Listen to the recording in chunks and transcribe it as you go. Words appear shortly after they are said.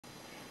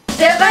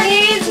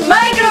Japanese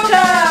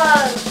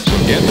microcars!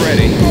 Get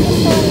ready.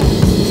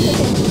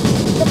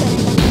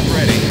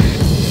 Ready.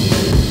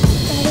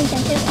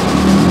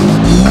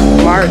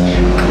 March.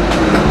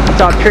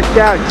 It's all tricked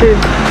out too.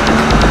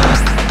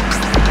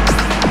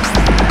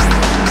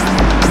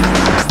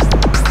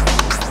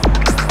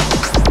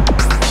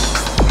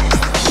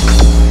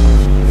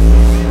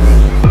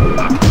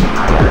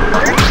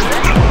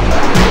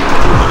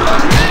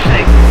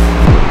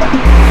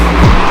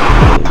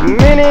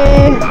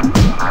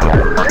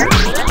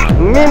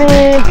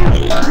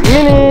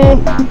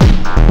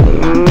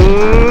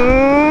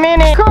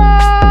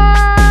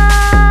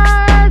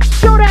 MiniCars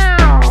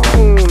showdown!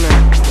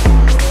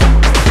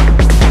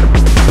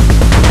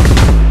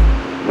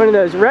 One of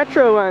those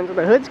retro ones with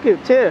a hood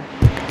scoop too.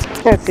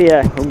 That's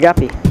the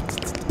guppy.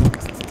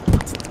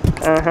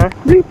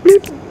 Bloop,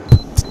 bloop.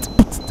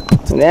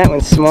 And that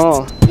one's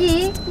small.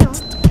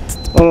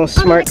 Almost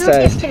smart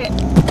sized.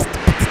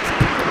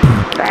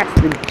 That's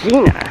the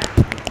Gina.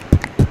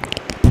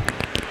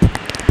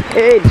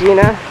 Hey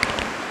Gina.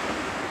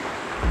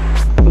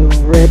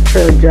 Little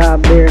retro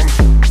job there.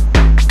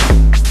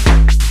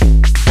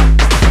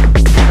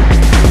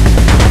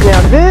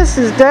 Now this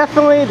is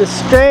definitely the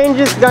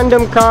strangest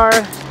Gundam car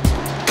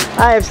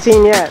I have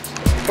seen yet.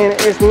 And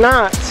it is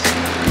not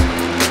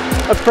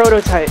a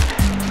prototype.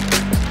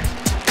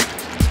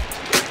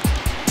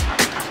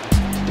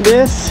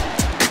 This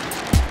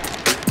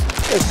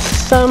is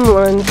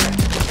someone's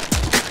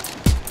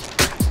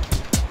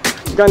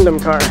Gundam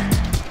car.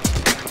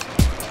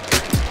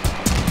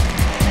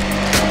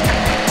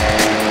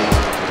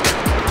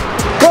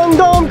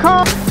 Gundam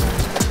car!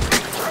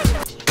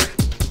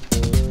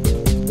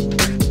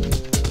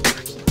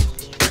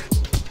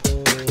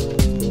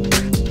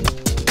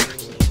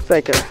 It's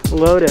like a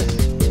Lotus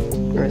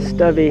or a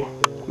stubby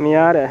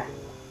Miata.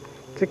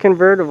 It's a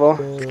convertible.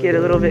 Let's get a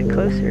little bit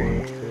closer.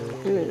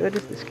 What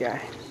is this guy?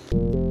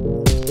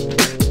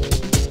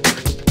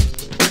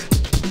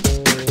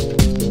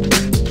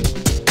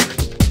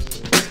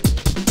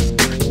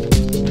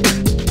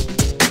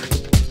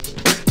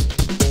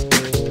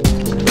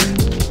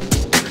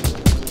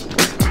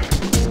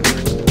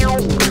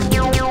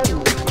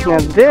 Now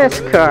this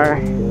car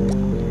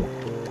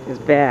is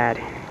bad.